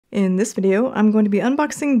In this video, I'm going to be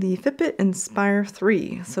unboxing the Fitbit Inspire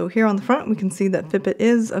 3. So here on the front, we can see that Fitbit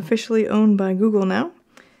is officially owned by Google now.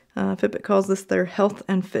 Fitbit calls this their health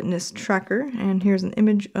and fitness tracker, and here's an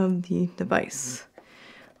image of the device.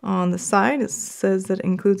 On the side, it says that it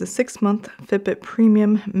includes a 6-month Fitbit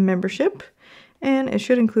Premium membership, and it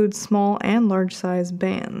should include small and large size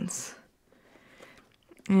bands.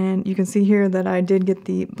 And you can see here that I did get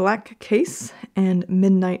the black case and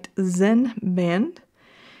Midnight Zen band.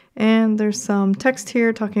 And there's some text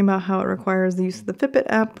here talking about how it requires the use of the Fitbit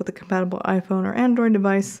app with a compatible iPhone or Android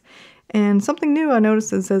device. And something new I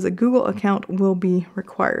noticed, it says a Google account will be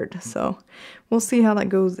required. So we'll see how that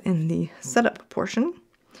goes in the setup portion.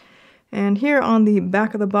 And here on the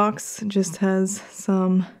back of the box just has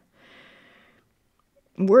some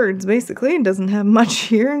words, basically. It doesn't have much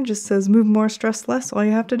here. It just says move more, stress less. All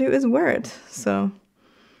you have to do is wear it. So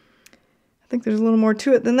I think there's a little more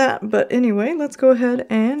to it than that, but anyway, let's go ahead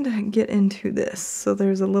and get into this. So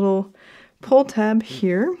there's a little pull tab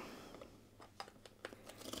here.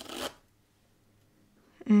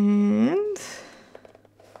 And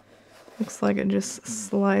looks like it just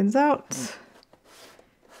slides out.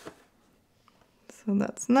 So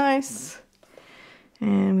that's nice.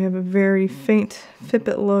 And we have a very faint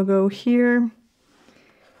Fitbit logo here.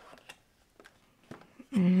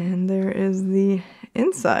 And there is the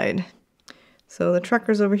inside. So the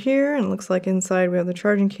tracker's over here, and it looks like inside we have the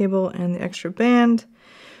charging cable and the extra band.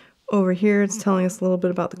 Over here it's telling us a little bit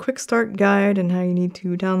about the quick start guide and how you need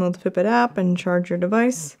to download the Fitbit app and charge your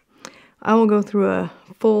device. I will go through a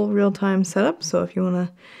full real-time setup, so if you want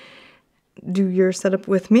to do your setup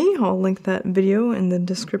with me, I'll link that video in the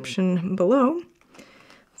description below.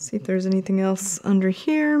 Let's see if there's anything else under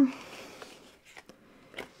here.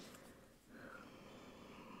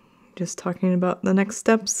 Just talking about the next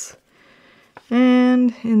steps.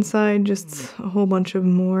 And inside, just a whole bunch of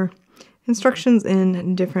more instructions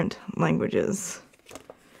in different languages.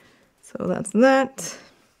 So that's that.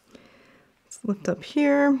 Let's lift up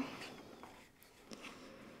here.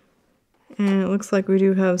 And it looks like we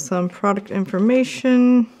do have some product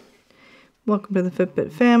information. Welcome to the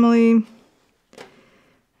Fitbit family.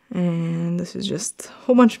 And this is just a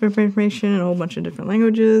whole bunch of information in a whole bunch of different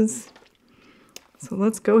languages. So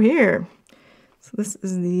let's go here. So this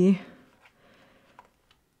is the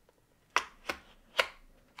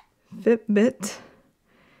Fitbit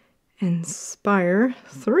Inspire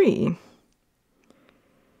 3.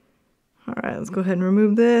 Alright, let's go ahead and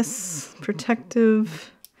remove this.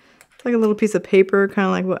 Protective. It's like a little piece of paper, kind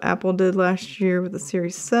of like what Apple did last year with the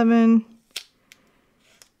Series 7.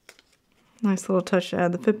 Nice little touch to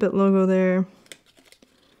add the Fitbit logo there.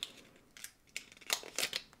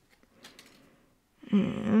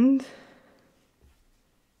 And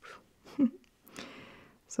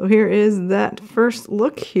so here is that first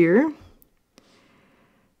look here.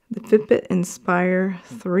 The Fitbit Inspire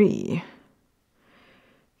 3.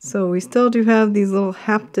 So we still do have these little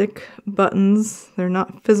haptic buttons. They're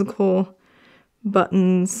not physical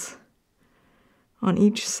buttons on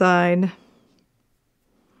each side.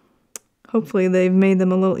 Hopefully they've made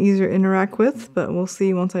them a little easier to interact with, but we'll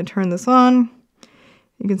see once I turn this on.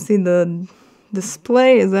 You can see the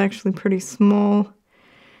display is actually pretty small.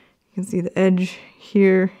 You can see the edge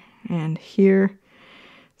here and here.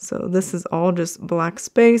 So this is all just black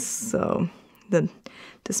space, so the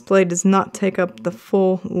display does not take up the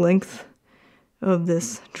full length of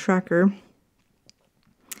this tracker.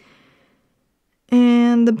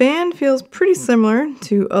 And the band feels pretty similar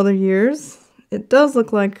to other years. It does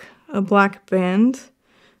look like a black band.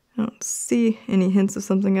 I don't see any hints of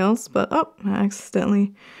something else, but oh, I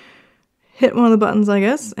accidentally hit one of the buttons, I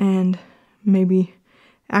guess, and maybe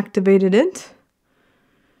activated it.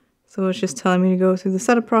 So it's just telling me to go through the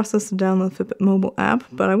setup process to download the Fitbit mobile app.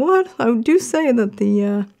 But I do say that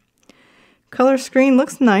the color screen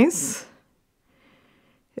looks nice.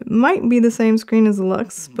 It might be the same screen as the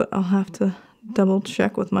Lux, but I'll have to double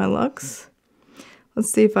check with my Lux. Let's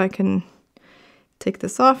see if I can take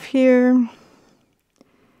this off here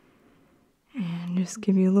and just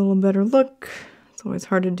give you a little better look. It's always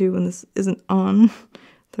hard to do when this isn't on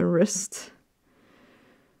the wrist.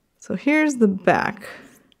 So here's the back.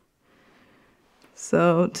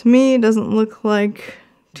 So to me, it doesn't look like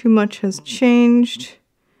too much has changed.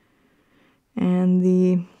 And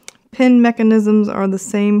the pin mechanisms are the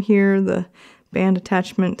same here. The band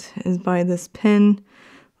attachment is by this pin.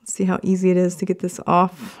 Let's see how easy it is to get this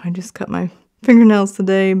off. I just cut my fingernails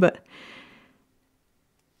today, but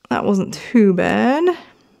that wasn't too bad.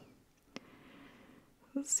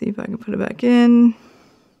 Let's see if I can put it back in.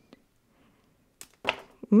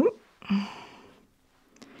 Ooh.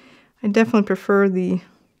 I definitely prefer the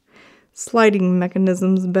sliding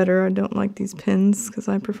mechanisms better. I don't like these pins because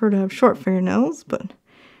I prefer to have short fingernails, but I'm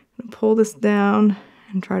gonna pull this down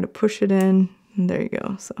and try to push it in, and there you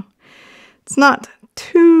go. So it's not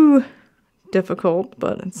too difficult,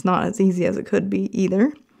 but it's not as easy as it could be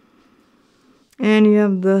either. And you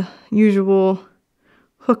have the usual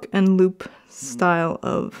hook and loop style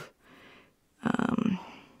of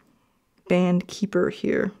band keeper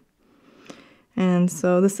here. And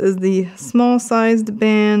so this is the small sized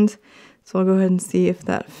band. So I'll go ahead and see if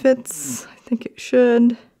that fits. I think it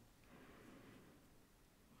should.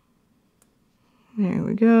 There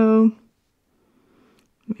we go.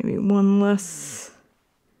 Maybe one less.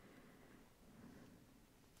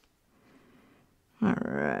 All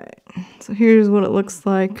right. So here's what it looks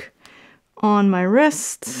like on my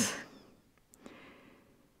wrist.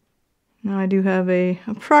 Now I do have a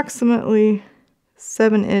approximately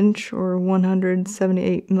 7-inch or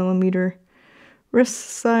 178 millimeter wrist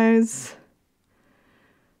size.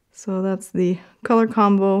 So that's the color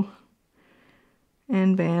combo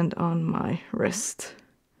and band on my wrist.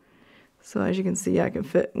 So as you can see, I can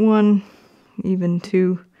fit 1, even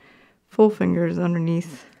 2 full fingers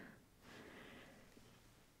underneath.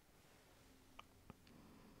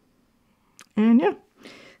 And yeah,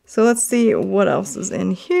 so let's see what else is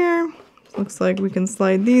in here. Looks like we can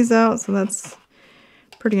slide these out, so that's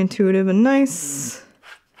pretty intuitive and nice.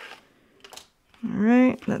 All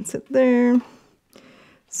right, that's it there.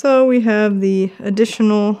 So we have the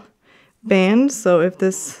additional band. So if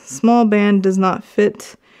this small band does not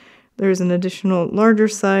fit, there's an additional larger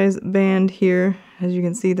size band here. As you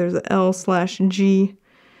can see, there's a L/G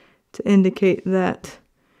to indicate that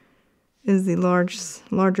is the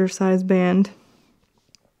larger size band.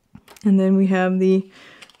 And then we have the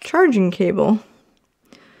charging cable.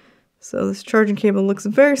 So this charging cable looks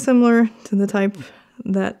very similar to the type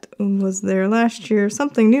that was there last year.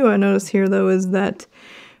 Something new I noticed here though is that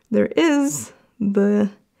there is the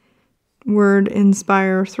word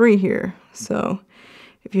Inspire 3 here. So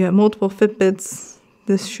if you have multiple Fitbits,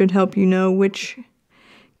 this should help you know which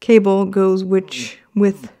cable goes which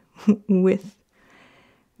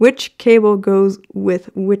cable goes with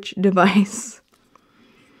which device.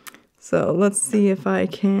 So let's see if I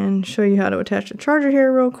can show you how to attach the charger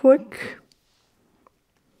here real quick.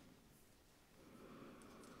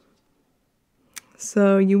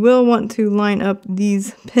 So you will want to line up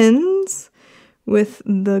these pins with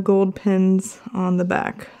the gold pins on the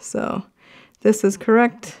back. So this is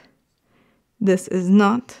correct, this is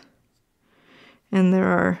not. And there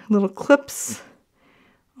are little clips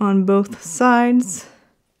on both sides.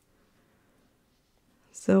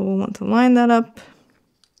 So we'll want to line that up.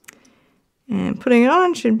 And putting it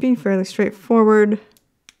on should be fairly straightforward.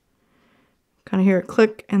 Kind of hear it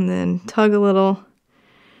click and then tug a little.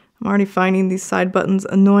 I'm already finding these side buttons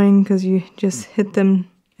annoying because you just hit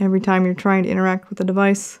them every time you're trying to interact with the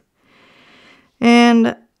device.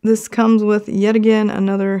 And this comes with, yet again,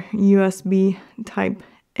 another USB type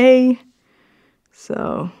A.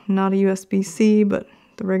 So not a USB-C, but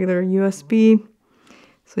the regular USB.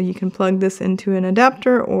 So you can plug this into an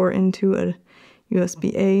adapter or into a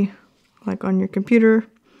USB-A, like on your computer,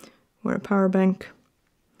 or a power bank.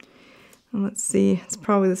 And let's see, it's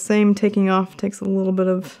probably the same. Taking off takes a little bit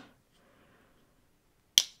of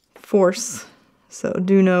force. So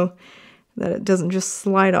do know that it doesn't just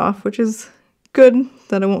slide off, which is good,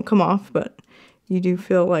 that it won't come off, but you do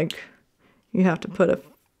feel like you have to put a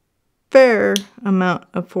fair amount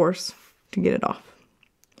of force to get it off.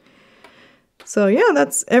 So yeah,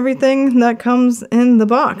 that's everything that comes in the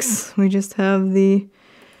box. We just have the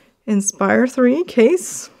Inspire 3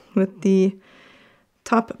 case with the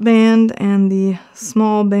top band and the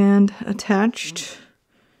small band attached.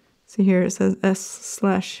 See here it says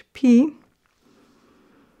S/P.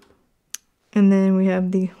 And then we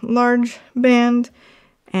have the large band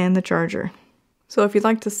and the charger. So if you'd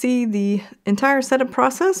like to see the entire setup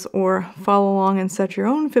process or follow along and set your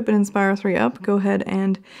own Fitbit Inspire 3 up, go ahead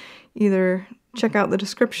and either check out the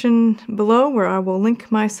description below where I will link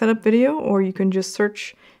my setup video, or you can just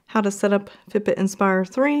search how to set up Fitbit Inspire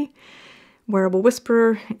 3 Wearable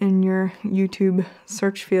Whisperer in your YouTube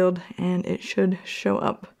search field, and it should show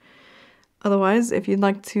up. Otherwise, if you'd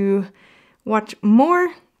like to watch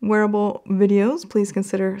more wearable videos, please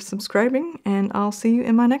consider subscribing, and I'll see you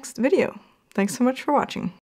in my next video. Thanks so much for watching.